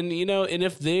this and you know and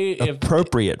if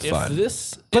appropriate fun?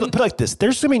 But like this,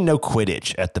 there's going to be no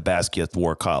Quidditch at the Basgiath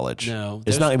War College. No,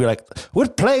 it's not going to be like we're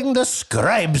playing the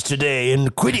Scribes today in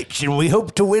Quidditch, and we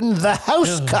hope to win the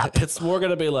House Cup. It's more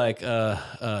going to be like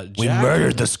we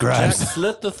murdered the Scribes. Jack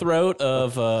slit the throat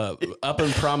of up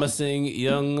and promising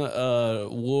young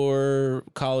war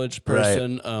college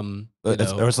person.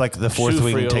 It was like the fourth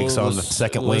wing takes on the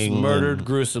second wing. Was murdered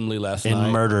gruesomely last night.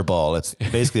 In Murder Ball. It's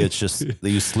just that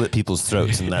you slit people's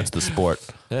throats, and that's the sport.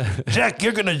 Jack,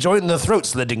 you're going to join the throat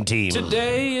slitting team.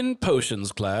 Today in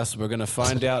potions class, we're going to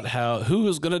find out who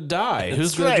is going to die.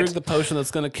 Who's going to drink the potion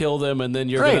that's going to kill them, and then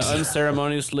you're going to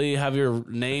unceremoniously have your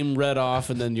name read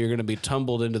off, and then you're going to be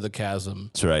tumbled into the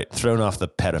chasm. That's right. Thrown off the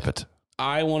parapet.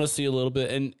 I want to see a little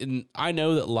bit, and I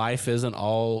know that life isn't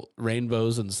all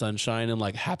rainbows and sunshine and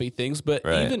like happy things, but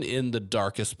even in the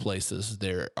darkest places,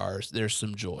 there's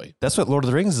some joy. That's what Lord of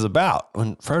the Rings is about.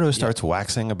 When Frodo starts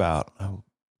waxing about, I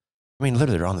mean,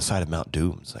 literally, they're on the side of Mount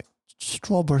Doom. It's like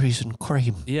strawberries and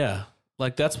cream. Yeah,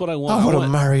 like that's what I want. I would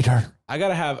have married her. I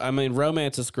gotta have. I mean,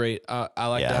 romance is great. I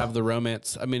like to have the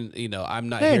romance. I mean, you know, I'm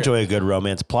not. I enjoy a good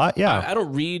romance plot. Yeah, I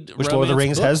don't read. Which Lord of the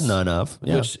Rings has none of.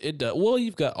 Yeah. Which it does. Well,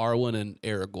 you've got Arwen and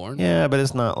Aragorn. Yeah, but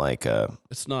it's not like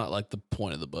it's not like the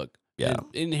point of the book. Yeah.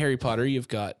 In Harry Potter, you've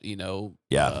got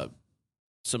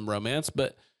some romance,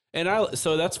 but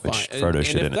so that's fine. Which Frodo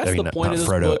should end up. I mean, not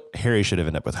Frodo. Book, Harry should have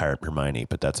ended up with Hermione,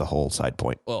 but that's a whole side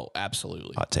point. Well,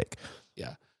 absolutely. Hot take.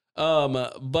 Yeah.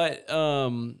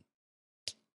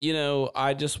 You know,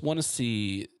 I just want to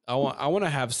see. I want to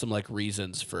have some like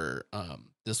reasons for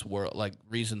this world, like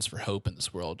reasons for hope in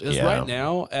this world. Because right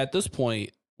now, at this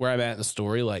point where I'm at in the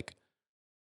story, like,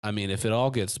 I mean, if it all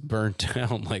gets burnt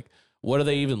down, like, what are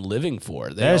they even living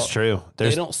for? That's true.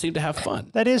 They don't seem to have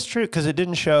fun. That is true because it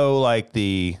didn't show like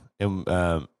they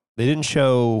didn't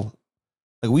show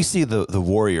like we see the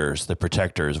warriors, the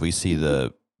protectors. We see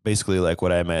the basically like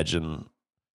what I imagine.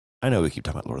 I know we keep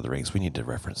talking about Lord of the Rings. We need to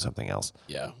reference something else.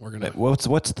 Yeah, we're gonna. What's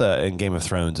the in Game of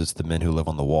Thrones? It's the men who live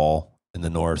on the wall in the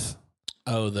north.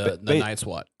 Oh, the Night's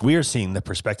Watch. We are seeing the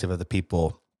perspective of the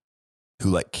people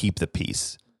who like keep the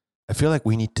peace. I feel like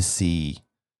we need to see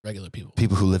regular people.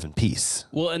 People who live in peace.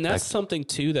 Well, and that's something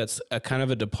too. That's a kind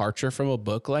of a departure from a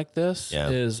book like this. Yeah.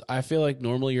 Is I feel like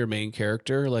normally your main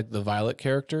character, like the Violet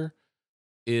character,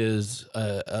 is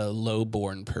a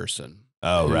low-born person.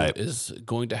 Oh, who right. is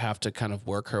going to have to kind of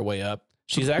work her way up.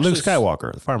 She's actually Luke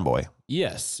Skywalker, the farm boy.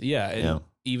 Yes, yeah, and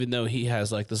even though he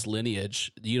has like this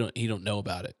lineage, you don't know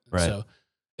about it. Right. So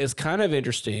it's kind of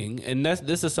interesting, and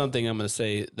this is something I'm going to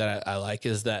say that I like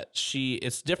is that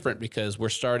it's different because we're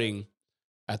starting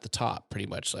at the top pretty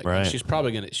much. Like right.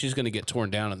 she's gonna get torn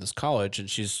down in this college, and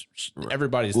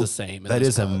everybody's the same. That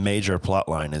is college. A major plot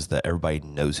line is that everybody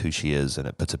knows who she is, and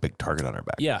it puts a big target on her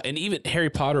back. Yeah, and even Harry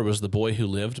Potter was the boy who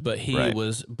lived, but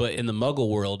but in the Muggle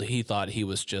world, he thought he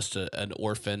was just an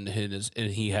orphan,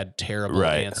 and he had terrible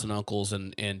aunts and uncles,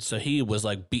 and so he was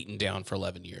like beaten down for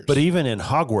 11 years. But even in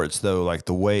Hogwarts, though, like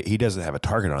the way he doesn't have a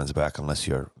target on his back unless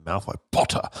you're Malfoy.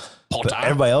 Potter. But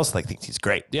everybody else thinks he's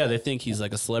great. Yeah, they think he's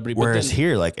like a celebrity. Whereas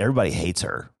here, like everybody hates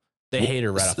her. They hate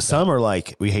her right off the bat. Some are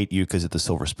like, we hate you because of the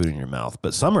silver spoon in your mouth.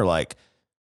 But some are like,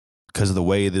 because of the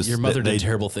way your mother did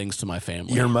terrible things to my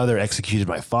family. Your mother executed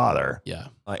my father. Yeah.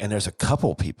 And there's a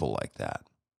couple people like that.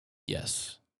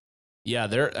 Yes. Yeah, I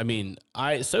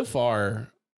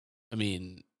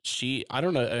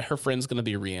don't know. Her friend's going to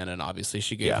be Rhiannon, obviously.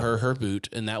 She gave her boot,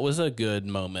 and that was a good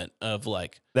moment of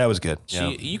like... That was good.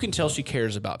 You can tell she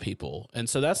cares about people, and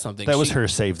so that's something... That was her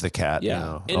save the cat.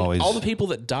 Yeah. And always. All the people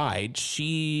that died,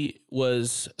 she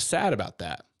was sad about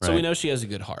that. So we know she has a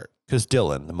good heart. Because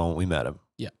Dylan, the moment we met him.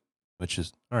 Yeah. Which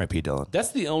is R.I.P. Dylan.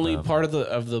 That's the only part of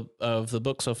the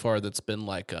book so far that's been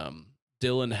like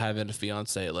Dylan having a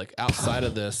fiance. Like outside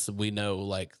of this, we know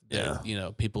like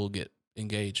people get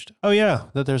engaged. Oh yeah,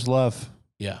 that there's love.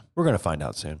 Yeah, we're gonna find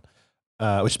out soon.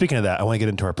 Which speaking of that, I want to get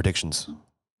into our predictions.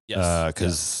 Yes,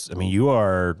 because I mean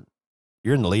you're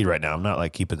in the lead right now. I'm not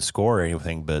like keeping score or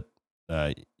anything, but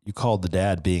you called the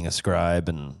dad being a scribe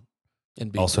and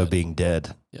also being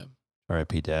dead. Yeah,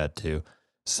 R.I.P. Dad too.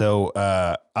 So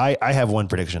I have one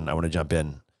prediction. I want to jump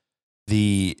in.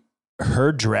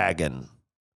 Her dragon.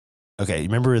 Okay, you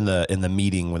remember in the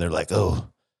meeting when they're like, oh.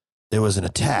 There was an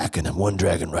attack and one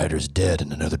dragon rider is dead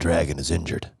and another dragon is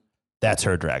injured. That's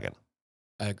her dragon.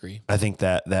 I agree. I think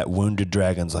that wounded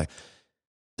dragon's like,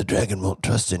 the dragon won't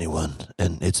trust anyone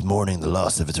and it's mourning the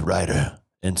loss of its rider.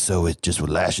 And so it just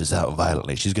lashes out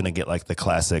violently. She's going to get like the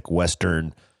classic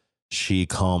Western, she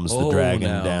calms the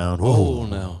dragon down. Whoa,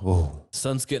 no. Whoa.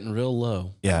 Sun's getting real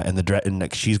low. Yeah,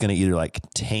 and she's going to either like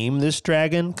tame this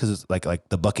dragon because it's like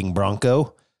the bucking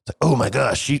bronco. It's like, oh my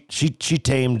gosh, she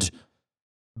tamed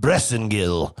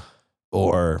Basgiath,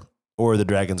 or the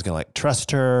dragon's gonna like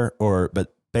trust her,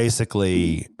 but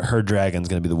basically her dragon's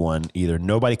gonna be the one either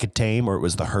nobody could tame or it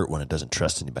was the hurt one that doesn't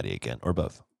trust anybody again, or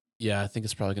both. Yeah, I think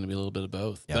it's probably gonna be a little bit of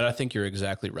both. Yeah. But I think you're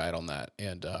exactly right on that,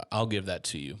 and I'll give that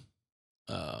to you.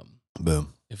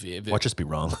 Boom. Watch us be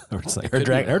wrong. It's like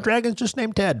her dragon's just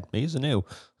named Ted. He's a new.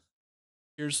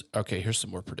 Here's some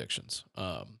more predictions.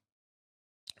 We're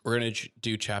gonna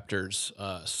do chapters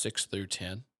 6 through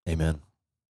 10. Amen.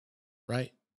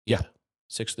 Right? Yeah.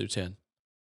 6 through 10.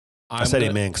 I said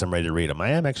amen because I'm ready to read them.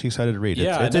 I am actually excited to read.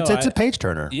 Yeah, it's a page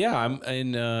turner. Yeah,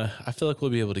 I feel like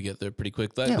we'll be able to get there pretty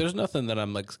quick. There's nothing that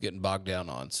I'm like getting bogged down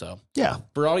on. So yeah,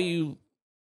 for all you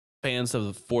fans of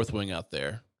the Fourth Wing out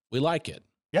there, we like it.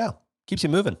 Yeah, keeps you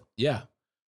moving. Yeah.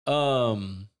 So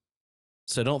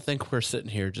don't think we're sitting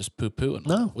here just poo-pooing.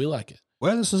 No, we like it.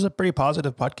 Well, this is a pretty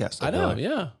positive podcast. I know.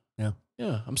 Yeah.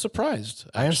 I'm surprised.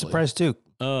 Actually. I am surprised too.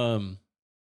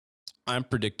 I'm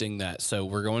predicting that. So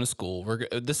we're going to school.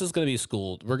 This is going to be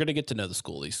school. We're going to get to know the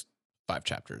school, these 5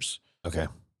 chapters. Okay.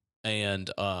 And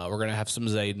we're going to have some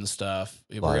Xaden stuff.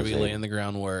 We're going to be laying the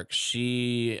groundwork.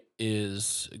 She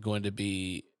is going to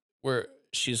be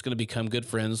she's going to become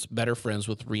better friends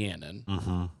with Rhiannon.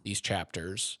 Mm-hmm. These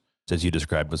chapters. As you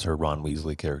described, was her Ron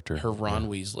Weasley character. Her Ron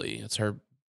Weasley. It's her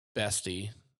bestie.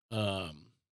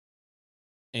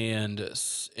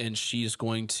 And she's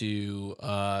going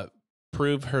to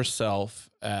prove herself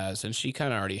and she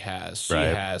kind of already has. She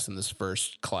has in this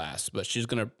first class, but she's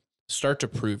going to start to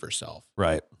prove herself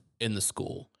in the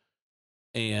school.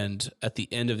 And at the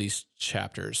end of these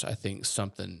chapters, I think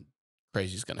something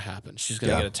crazy is going to happen. She's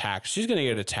going to get attacked. She's going to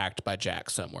get attacked by Jack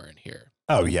somewhere in here.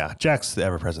 Oh yeah, Jack's the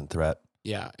ever-present threat.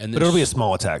 Yeah, but it'll be a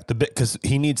small attack. Because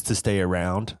he needs to stay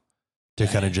around to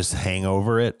kind of just hang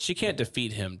over it. She can't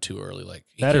defeat him too early. Like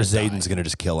that, or Xaden's going to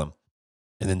just kill him,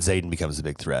 and then Xaden becomes a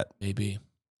big threat. Maybe.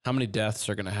 How many deaths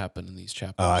are going to happen in these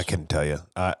chapters? I couldn't tell you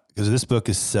because this book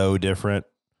is so different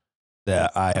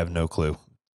that I have no clue.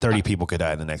 30 people could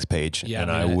die in the next page, and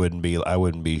I wouldn't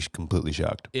be completely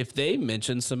shocked if they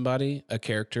mention somebody, a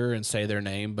character, and say their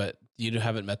name, but you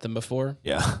haven't met them before.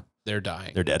 Yeah. They're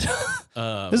dying. They're dead.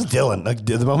 This is Dylan. Like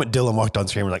the moment Dylan walked on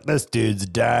screen, we're like, this dude's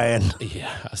dying.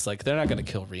 Yeah. I was like, they're not going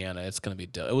to kill Rhianna. It's going to be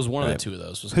Dylan. It was one of the two of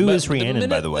those. Who is Rhiannon,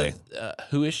 by the way?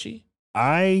 Who is she?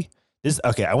 I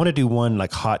want to do one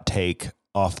like hot take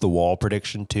off the wall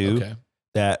prediction too. Okay.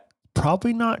 That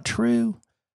probably not true,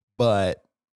 but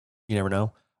you never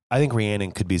know. I think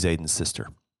Rhiannon could be Xaden's sister.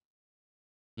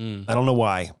 I don't know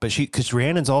why, but because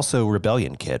Rhiannon's also a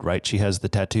rebellion kid, right? She has the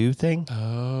tattoo thing.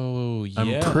 Oh, yeah.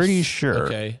 I'm pretty sure.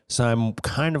 Okay. So I'm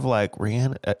kind of like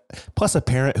Rhiannon. Plus, a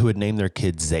parent who would name their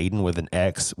kid Xaden with an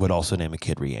X would also name a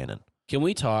kid Rhiannon. Can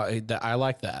we talk? I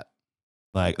like that.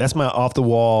 Like, that's my off the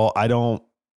wall. I don't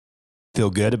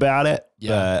feel good about it,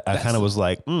 but I kind of was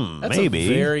like,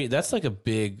 maybe. That's a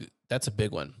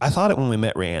big one. I thought it when we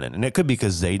met Rhiannon, and it could be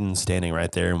because Xaden's standing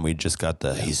right there, and we just got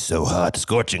the he's so hot,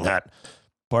 scorching hot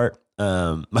part.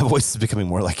 My voice is becoming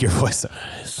more like your voice.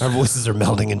 Our voices are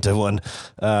melding into one.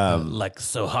 Like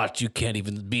so hot you can't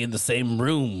even be in the same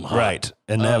room. Huh? Right.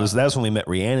 And that was when we met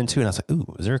Rhiannon too. And I was like, ooh,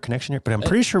 is there a connection here? But I'm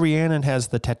pretty sure Rhiannon has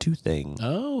the tattoo thing.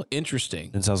 Oh,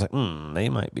 interesting. And so I was like, they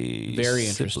might be very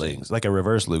siblings. interesting. Like a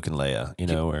reverse Luke and Leia,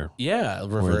 where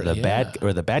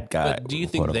the bad guy. But do you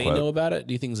think they know about it?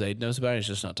 Do you think Xaden knows about it? He's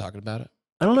just not talking about it?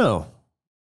 I don't know.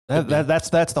 That's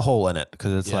the hole in it,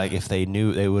 because it's like if they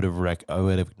knew, they would have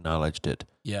acknowledged it.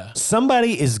 Yeah,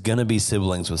 somebody is gonna be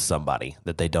siblings with somebody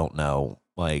that they don't know.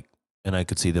 Like, and I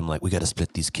could see them like, we got to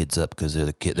split these kids up because they're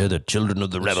the children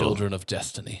of the rebel, children of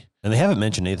destiny. And they haven't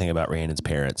mentioned anything about Rhiannon's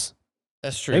parents.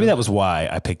 That's true. Maybe that was why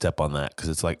I picked up on that, because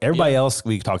it's like everybody else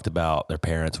we talked about their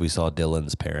parents. We saw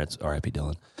Dylan's parents, R.I.P.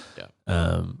 Dylan. Yeah,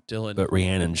 Dylan, but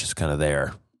Rhiannon's just kind of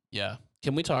there. Yeah.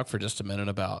 Can we talk for just a minute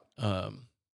about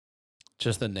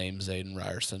just the name Xaden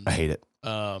Ryerson? I hate it.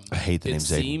 I hate the name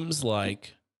Xaden. It seems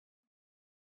like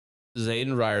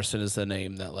Xaden Ryerson is the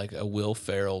name that like a Will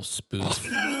Ferrell spoof,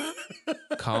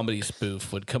 comedy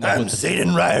spoof would come up with.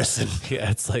 Xaden Ryerson. Yeah,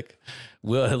 it's like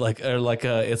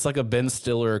it's like a Ben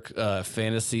Stiller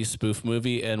fantasy spoof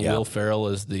movie, and Will Ferrell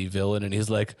is the villain, and he's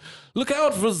like, "Look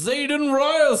out for Xaden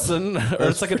Ryerson," or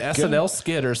it's like an SNL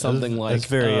skit or something like. It's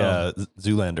very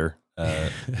Zoolander.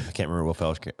 I can't remember Will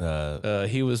Ferrell's.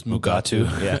 He was Mugatu.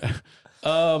 Yeah.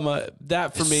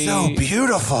 That for me, so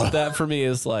beautiful. That for me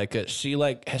is like she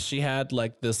had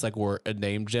like this like a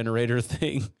name generator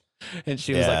thing, and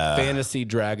she was like fantasy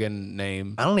dragon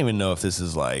name. I don't even know if this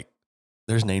is like.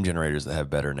 There's name generators that have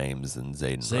better names than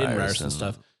Xaden Ryerson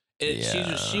stuff.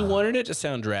 She wanted it to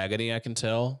sound dragony. I can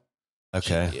tell.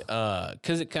 Okay.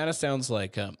 Because it kind of sounds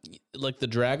like the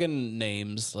dragon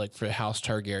names, like for House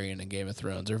Targaryen and Game of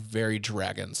Thrones, are very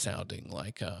dragon sounding,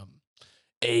 like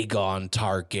Aegon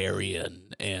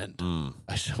Targaryen and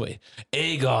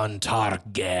Aegon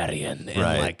Targaryen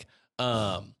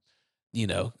and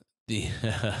the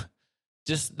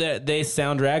just that they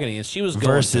sound dragony, and she was going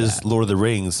versus Lord of the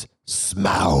Rings,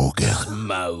 Smaug,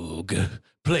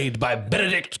 played by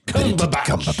Benedict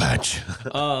Cumberbatch.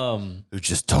 Who's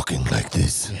just talking like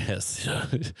this. Yes,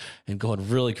 and going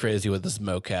really crazy with this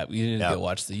mocap. You need to go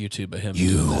watch the YouTube of him.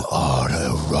 You are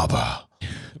a robber.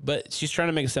 But she's trying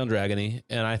to make it sound dragony,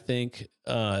 and I think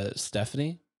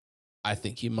Stephanie. I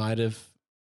think you might have.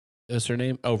 What's her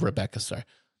name? Oh, Rebecca. Sorry,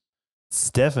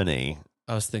 Stephanie.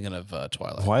 I was thinking of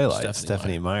Twilight.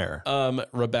 Stephanie Meyer.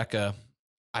 Rebecca.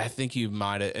 I think you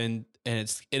might have, and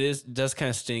it does kind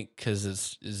of stink because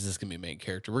is this gonna be a main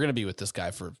character? We're gonna be with this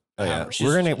guy for.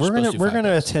 We're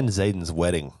gonna attend Xaden's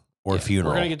wedding or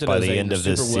funeral. We're gonna get to by the end of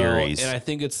this series, and I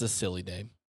think it's a silly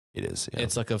name. It is. Yeah.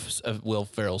 It's like a Will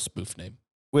Ferrell spoof name.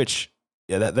 Which,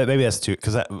 that maybe that's too,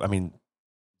 because I mean,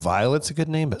 Violet's a good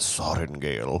name, but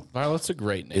Sorrengail. Violet's a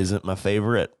great name. Isn't my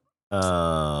favorite.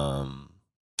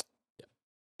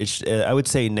 It's I would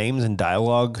say names and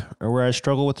dialogue are where I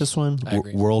struggle with this one.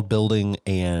 World building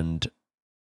and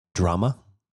drama.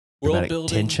 World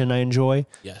building, tension I enjoy.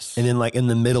 Yes. And then like in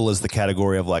the middle is the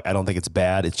category of like, I don't think it's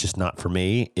bad, it's just not for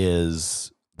me,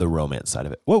 is the romance side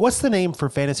of it. What's the name for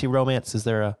fantasy romance? Is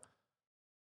there a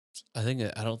I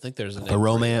don't think there's a name. A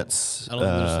romance. I don't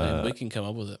think there's a name. We can come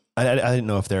up with it. I didn't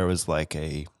know if there was like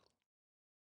a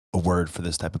word for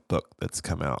this type of book that's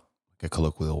come out, like a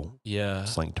colloquial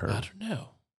slang term.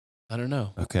 I don't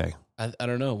know. Okay. I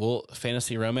don't know. Well,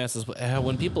 fantasy romance is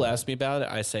when people ask me about it,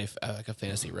 I say like a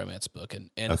fantasy romance book, and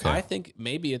I think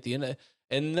maybe at the end.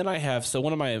 And then I have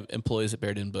one of my employees at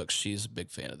Bearden Books. She's a big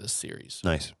fan of this series.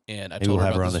 Nice. And maybe we'll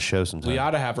have her on the show sometime. We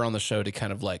ought to have her on the show to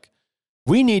kind of like.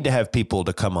 We need to have people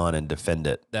to come on and defend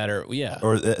it. Or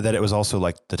that it was also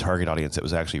like the target audience it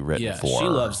was actually written for. She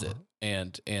loves it,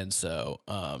 and so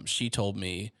she told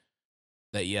me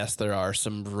that yes, there are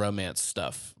some romance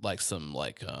stuff, like some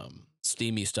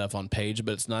steamy stuff on Page,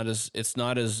 but it's not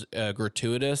as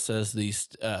gratuitous as the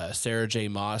Sarah J.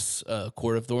 Maas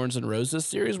Court of Thorns and Roses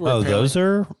series. Where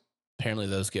apparently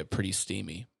those get pretty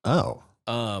steamy. Oh,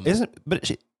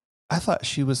 I thought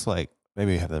she was like,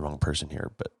 maybe I have the wrong person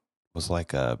here, but was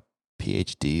like a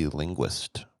PhD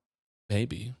linguist.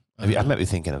 Maybe I might be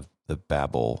thinking of the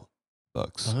Babel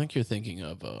books. I think you're thinking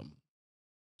of.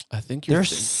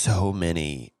 There's so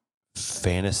many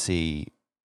fantasy,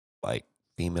 like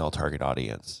female target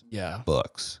audience.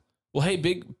 Books. Well, hey,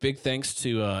 big thanks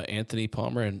to Anthony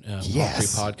Palmer and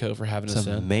yes. Podco for having us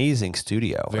in. Amazing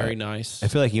studio. Very nice. I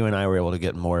feel like you and I were able to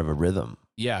get more of a rhythm.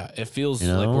 Yeah, it feels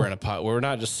like we're in a pot. We're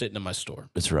not just sitting in my store.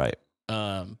 That's right.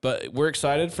 But we're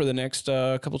excited for the next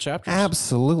couple chapters.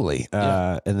 Absolutely.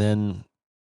 And then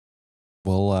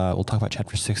we'll talk about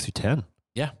chapters 6 through 10.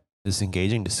 Yeah. This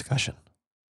engaging discussion.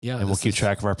 Yeah. And we'll keep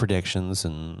track of our predictions.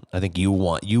 And I think you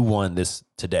won this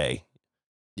today.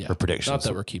 Yeah. For predictions. Not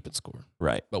that we're keeping score.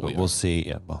 Right. But we'll see.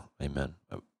 Yeah. Well, amen.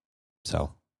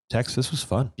 So, Tex, this was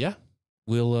fun. Yeah.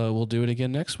 We'll do it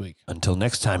again next week. Until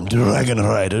next time, Dragon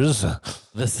Riders.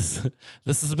 This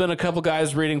has been a couple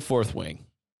guys reading Fourth Wing.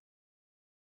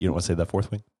 You don't want to say the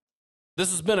Fourth Wing?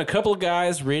 This has been a couple of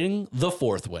guys reading The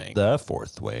Fourth Wing. The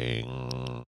Fourth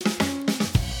Wing.